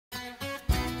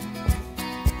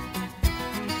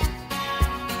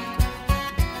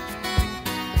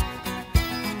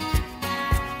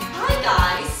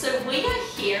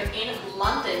here in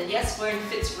London. Yes, we're in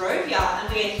Fitzrovia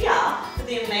and we're here with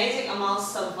the amazing Amol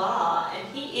Sarva, and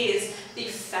he is the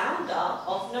founder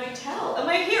of Knotel. And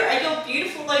we're here at your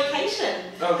beautiful location.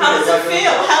 Oh, how does it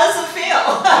feel? How does it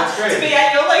feel That's great. to be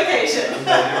at your location? I'm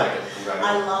glad you like it.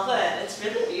 I love it. It's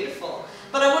really beautiful.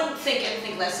 But I wouldn't think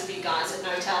anything less of you guys at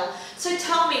Knotel. So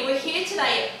tell me, we're here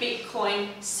today at Bitcoin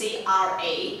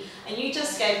CRE, and you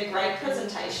just gave a great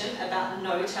presentation about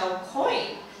Knotel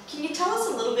Coin. Can you tell us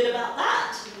a little bit about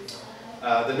that?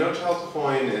 The Knotel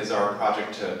coin is our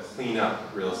project to clean up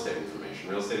real estate information.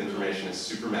 Real estate information is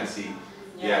super messy,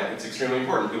 yet it's extremely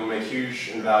important. People make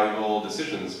huge and valuable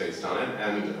decisions based on it,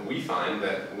 and we find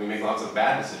that we make lots of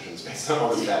bad decisions based on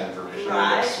all this bad information and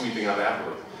end up sweeping up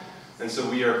afterwards. And so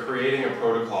we are creating a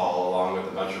protocol along with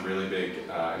a bunch of really big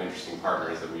and interesting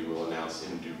partners that we will announce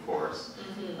in due course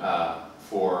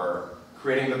for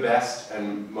creating the best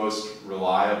and most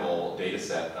reliable data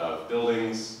set of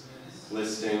buildings,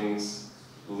 listings,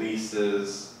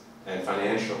 leases, and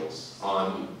financials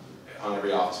on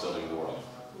every office building in the world.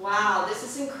 Wow, this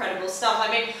is incredible stuff.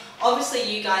 I mean,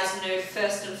 obviously you guys know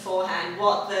first and forehand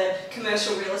what the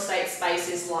commercial real estate space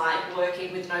is like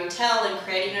working with Knotel and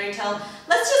creating Knotel.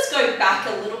 Let's just go back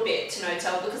a little bit to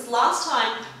Knotel, because last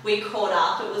time we caught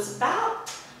up, it was about,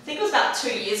 I think it was about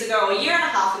 2 years ago, or a year and a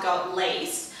half ago at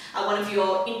least, at one of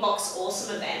your Inbox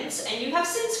Awesome events, and you have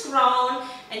since grown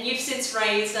and you've since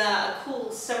raised a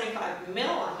cool 75 mil,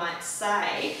 I might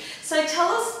say. So tell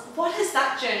us, what has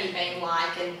that journey been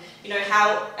like, and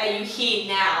how are you here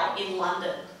now in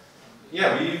London?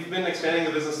 Yeah, we've been expanding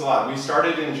the business a lot. We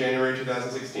started in January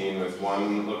 2016 with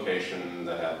one location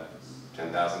that had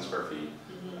 10,000 square feet.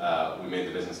 We made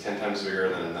the business 10 times bigger,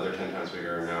 then another 10 times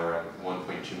bigger, and now we're at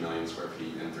 1.2 million square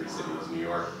feet in 3 cities, New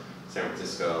York, San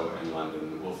Francisco, and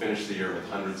London. We'll finish the year with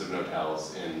hundreds of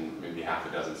Knotels in maybe half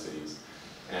a dozen cities.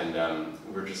 And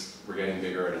we're getting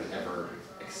bigger at an ever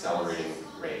accelerating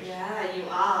rate. Yeah, you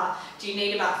are. Do you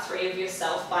need about 3 of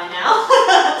yourself by now?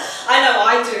 I know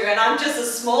I do, and I'm just a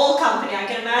small company, I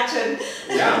can imagine.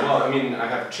 Yeah, well, I mean, I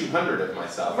have 200 of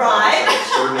myself. Right. I have this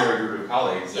extraordinary group of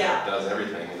colleagues that does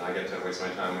everything, and I get to waste my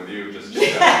time with you just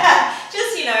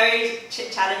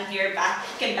chit-chatting here, back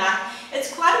and back.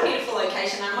 It's quite a beautiful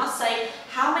location. I must say,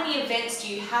 how many events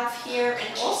do you have here?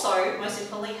 And also, most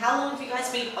importantly, how long have you guys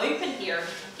been open here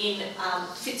in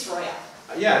Fitzrovia?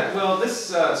 Yeah, well,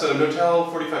 so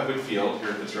Knotel 45 Woodfield here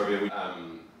in Fitzrovia,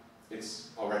 it's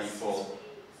already full.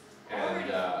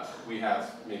 And we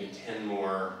have maybe 10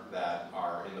 more that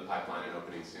are in the pipeline and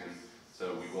opening soon.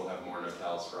 So we will have more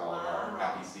Knotels for all of our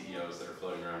happy CEOs that are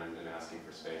floating around and asking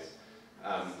for space.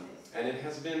 And it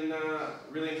has been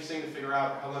really interesting to figure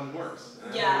out how London works.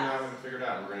 And now we've figured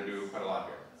out, and we're going to do quite a lot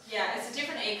here. Yeah, it's a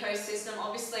different ecosystem.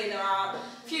 Obviously, there are a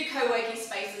few co-working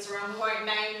spaces around. We won't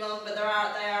name them, but they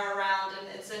are around, and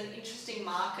it's an interesting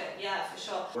market. Yeah, for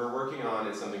sure. What we're working on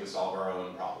is something to solve our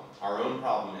own problem. Our own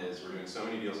problem is we're doing so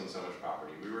many deals on so much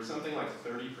property. We were something like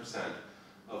 30%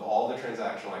 of all the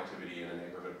transactional activity in a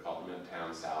neighborhood called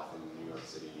Midtown South in New York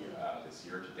City this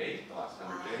year to date, the last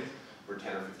 100 days. We're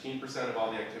 10 or 15% of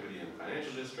all the activity in the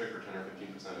financial district, or 10 or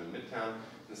 15% in Midtown.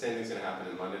 And the same thing's going to happen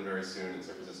in London very soon, in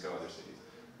San Francisco, other cities.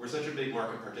 We're such a big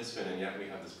market participant, and yet we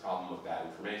have this problem of bad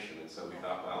information. And so we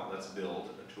thought, well, let's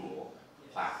build a tool,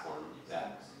 a platform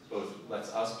that both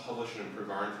lets us publish and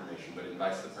improve our information, but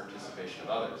invites the participation of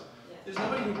others. There's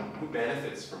nobody who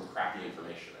benefits from crappy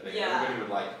information. I think everybody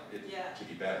would like it to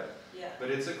be better.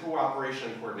 But it's a cooperation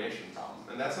and coordination problem.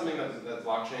 And that's something that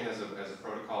blockchain as a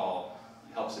protocol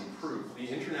helps improve. The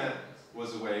internet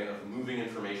was a way of moving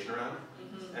information around,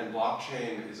 and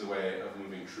blockchain is a way of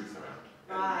moving truth around.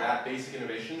 And that basic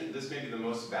innovation, this may be the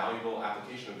most valuable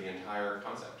application of the entire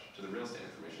concept to the real estate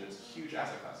information. It's a huge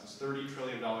asset class. It's $30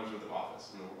 trillion worth of office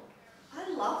in the world. I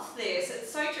love this.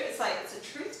 It's so true. It's like, it's a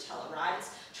truth teller, right?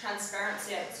 It's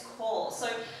transparency at its core. So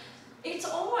it's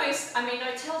almost, I mean,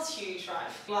 Knotel's huge, right?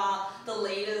 You are the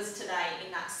leaders today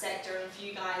in that sector, and if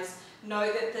you guys know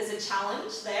that there's a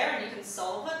challenge there and you can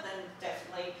solve it, then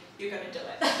definitely you're going to do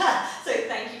it. So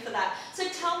thank you for that. So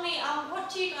tell me,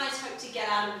 what do you guys hope to get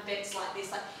out of events like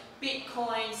this, like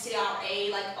Bitcoin,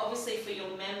 CRE, like obviously for your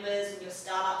members and your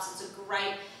startups, it's a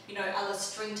great, other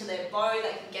string to their bow,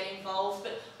 they can get involved,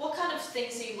 but what kind of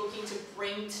things are you looking to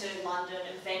bring to London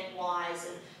event-wise,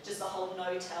 and just the whole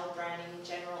Knotel branding in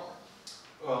general?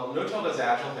 Well, Knotel does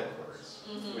agile headquarters,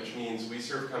 which means we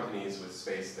serve companies with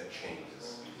space that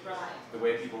changes. Right. The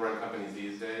way people run companies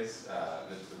these days,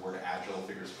 the word agile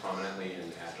figures prominently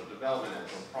in agile development,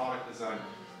 agile product design,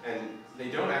 and they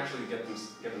don't actually get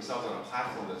themselves on a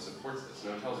platform that supports this.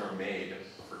 Knotels are made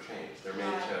for change. They're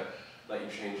made to let you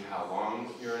change how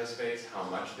long you're in a space, how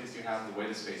much space you have, the way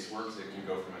the space works. It can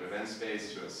go from an event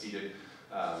space to a seated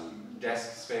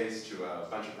desk space to a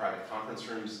bunch of private conference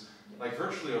rooms, like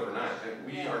virtually overnight. And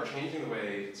we are changing the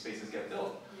way spaces get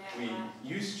built. We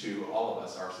used to, all of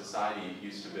us, our society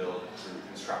used to build through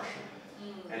construction.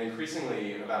 And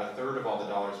increasingly, about a third of all the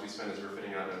dollars we spend as we're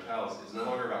fitting out hotels is no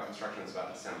longer about construction, it's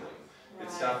about assembly.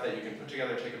 It's stuff that you can put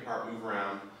together, take apart, move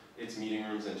around. It's meeting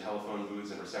rooms and telephone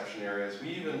booths and reception areas. We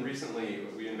even recently,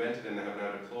 we invented and have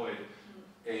now deployed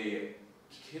a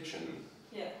kitchen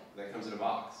that comes in a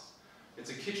box. It's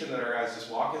a kitchen that our guys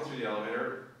just walk in through the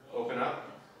elevator, open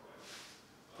up,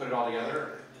 put it all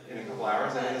together in a couple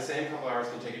hours, and in the same couple hours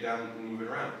can take it down and move it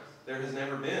around. There has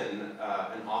never been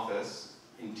an office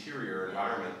interior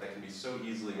environment that can be so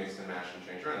easily mixed and matched and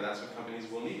changed around, and that's what companies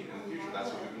will need in the future. That's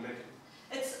what we've been making.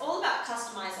 It's all about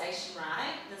customization,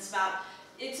 right?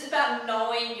 It's about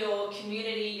knowing your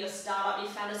community, your startup, your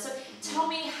founder. So tell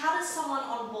me, how does someone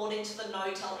onboard into the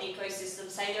Knotel ecosystem?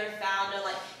 Say they're a founder,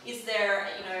 like, is there,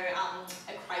 you know,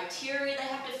 a criteria they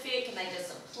have to fit? Can they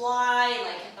just apply?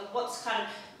 Like,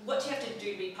 what do you have to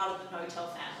do to be part of the Knotel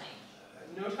family?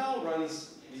 Knotel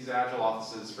runs these agile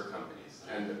offices for companies.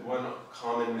 And one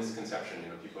common misconception, you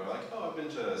know, people are like, oh, I've been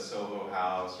to Soho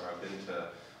House, or I've been to,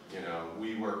 you know,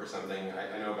 WeWork or something.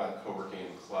 I know about co-working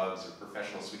in clubs or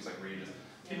professional suites like Regis.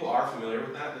 People are familiar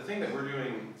with that. The thing that we're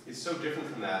doing is so different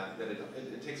from that that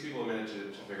it takes people a minute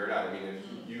to figure it out. I mean,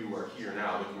 if you are here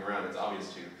now looking around, it's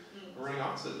obvious to you. We're running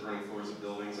offices, running floors of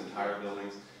buildings, entire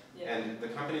buildings. And the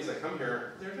companies that come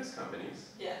here, they're just companies.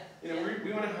 You know,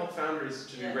 we want to help founders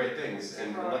to do great things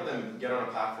and let them get on a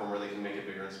platform where they can make it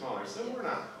bigger and smaller. So we're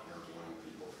not arguing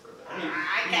people for that.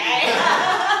 I mean,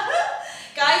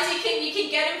 guys, you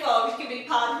can get involved. You can be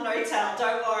part of Knotel.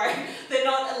 Don't worry, they're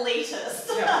not elitist.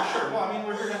 Yeah, for sure. Well, I mean,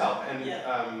 we're here to help, and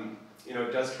you know,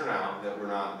 it does turn out that we're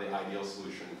not the ideal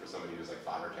solution for somebody who's like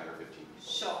 5 or 10 or 15 people.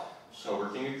 Sure.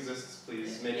 Co-working exists.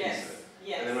 Please make use of it.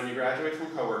 Yes. And then when you graduate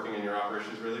from co-working and your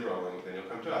operation's really rolling, then you'll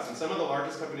come to us. And some of the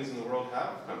largest companies in the world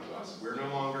have come to us. We're no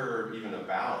longer even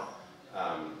about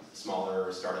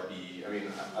smaller, startup-y. I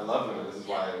mean, I love them, and this is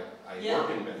why I work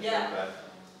in venture. But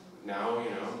now, you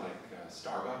know, like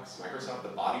Starbucks, Microsoft, the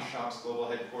Body Shop's global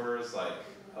headquarters, like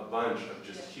a bunch of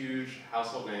just huge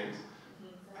household names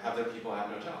have their people at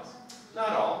Knotels. Not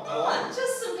all, but a lot.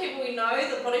 Just some people we know,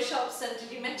 the Body Shops, and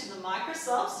did you mention the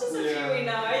Microsofts? Just a few we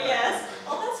know, yes.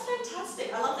 Oh, that's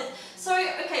fantastic. I love this. So,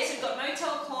 okay, so you've got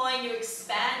Knotel Coin, you're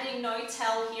expanding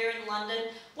Knotel here in London.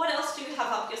 What else do you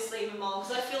have up your sleeve, Amol?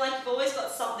 Because I feel like you've always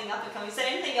got something up and coming. Is there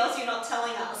anything else you're not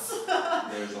telling us?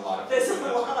 There's a lot of There's a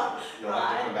lot. You'll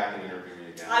have to come back and interview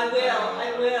me again. I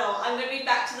will. I'm going to be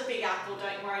back to the Big Apple,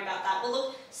 don't worry about that. Well,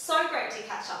 look, so great to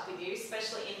catch up with you,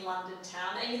 especially in London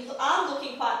town. And you are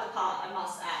looking quite the part, I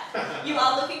must add. You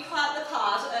are looking quite the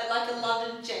part, like a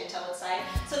London gent, I would say.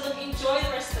 So look, enjoy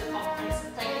the rest of the conference,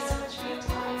 and thank you so much for your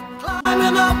time.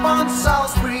 Climbing up on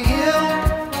South